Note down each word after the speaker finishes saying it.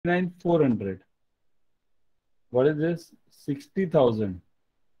59,400. What is this? 60,000.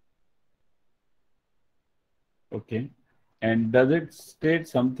 Okay. And does it state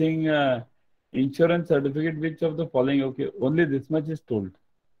something, insurance certificate, which of the following? Okay, only this much is told.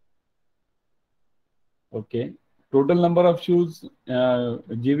 Okay. Total number of shoes,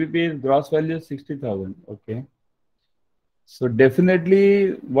 GBP is gross value 60,000. Okay. So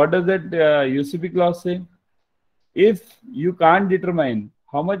definitely, what does that UCP clause say? If you can't determine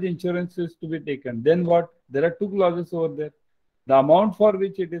how much insurance is to be taken, then what? There are two clauses over there. The amount for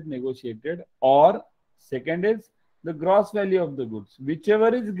which it is negotiated, or second is the gross value of the goods,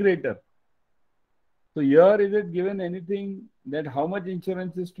 whichever is greater. So here is it given anything that how much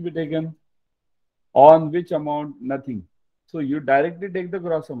insurance is to be taken? On which amount? Nothing. So you directly take the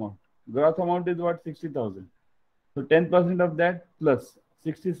gross amount. Gross amount is what? 60,000. So 10% of that plus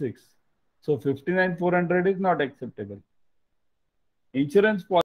 66. So 59,400 is not acceptable. Insurance policy